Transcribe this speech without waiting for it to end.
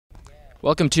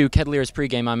Welcome to Kettleers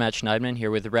Pregame. I'm Schneidman here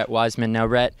with Rhett Wiseman. Now,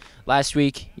 Rhett, last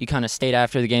week you kind of stayed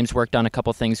after the games, worked on a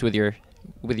couple things with your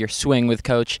swing with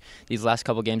Coach. These last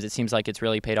couple games, it seems like it's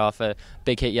really paid off. A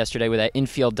big hit yesterday with that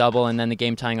infield double, and then the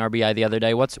game-tying RBI the other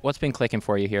day. What's been clicking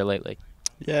for you here lately?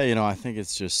 Yeah, I think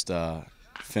it's just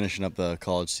finishing up the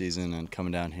college season and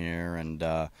coming down here and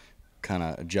kind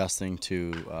of adjusting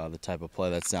to the type of play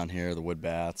that's down here, the wood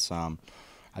bats.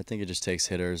 I think it just takes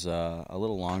hitters a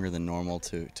little longer than normal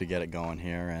to get it going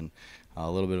here, and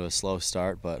a little bit of a slow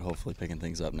start, but hopefully picking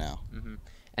things up now. Mm-hmm.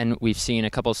 And we've seen a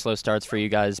couple slow starts for you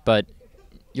guys, but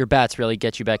your bats really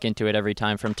get you back into it every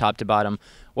time from top to bottom.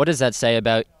 What does that say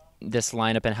about this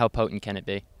lineup, and how potent can it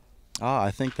be?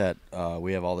 I think that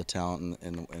we have all the talent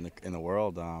in the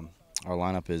world. Our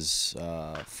lineup is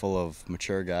full of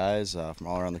mature guys from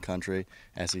all around the country,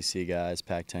 SEC guys,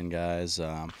 Pac-10 guys.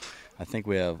 I think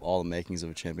we have all the makings of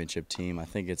a championship team. I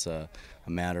think it's a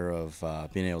matter of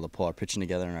being able to pull our pitching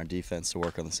together and our defense to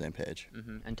work on the same page.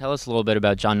 Mm-hmm. And tell us a little bit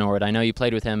about John Norwood. I know you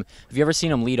played with him. Have you ever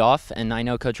seen him lead off? And I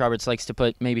know Coach Roberts likes to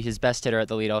put maybe his best hitter at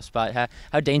the leadoff spot.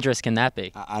 How dangerous can that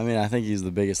be? I mean, I think he's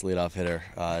the biggest leadoff hitter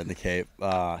in the Cape.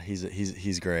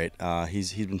 He's great.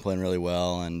 He's been playing really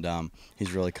well, and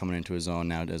he's really coming into his own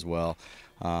now as well.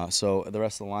 So the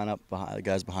rest of the lineup, the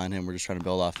guys behind him, we're just trying to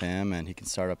build off him, and he can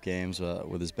start up games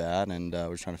with his bat, and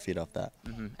we're just trying to feed off that.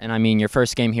 Mm-hmm. And I mean, your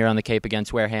first game here on the Cape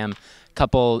against Wareham,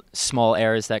 couple small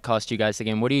errors that cost you guys the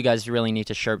game. What do you guys really need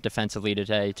to sharp defensively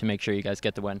today to make sure you guys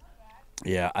get the win?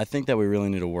 Yeah, I think that we really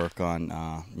need to work on,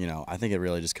 I think it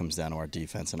really just comes down to our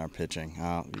defense and our pitching.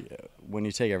 When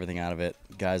you take everything out of it,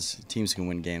 teams can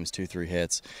win games 2-3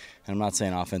 hits. And I'm not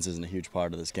saying offense isn't a huge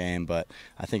part of this game, but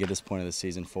I think at this point of the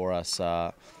season for us,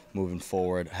 moving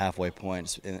forward, halfway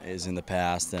point is in the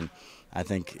past, and I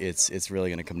think it's really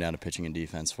going to come down to pitching and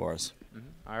defense for us.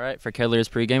 Mm-hmm. All right, for Kettleers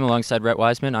Pregame, alongside Rhett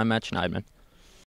Wiseman, I'm Schneidman.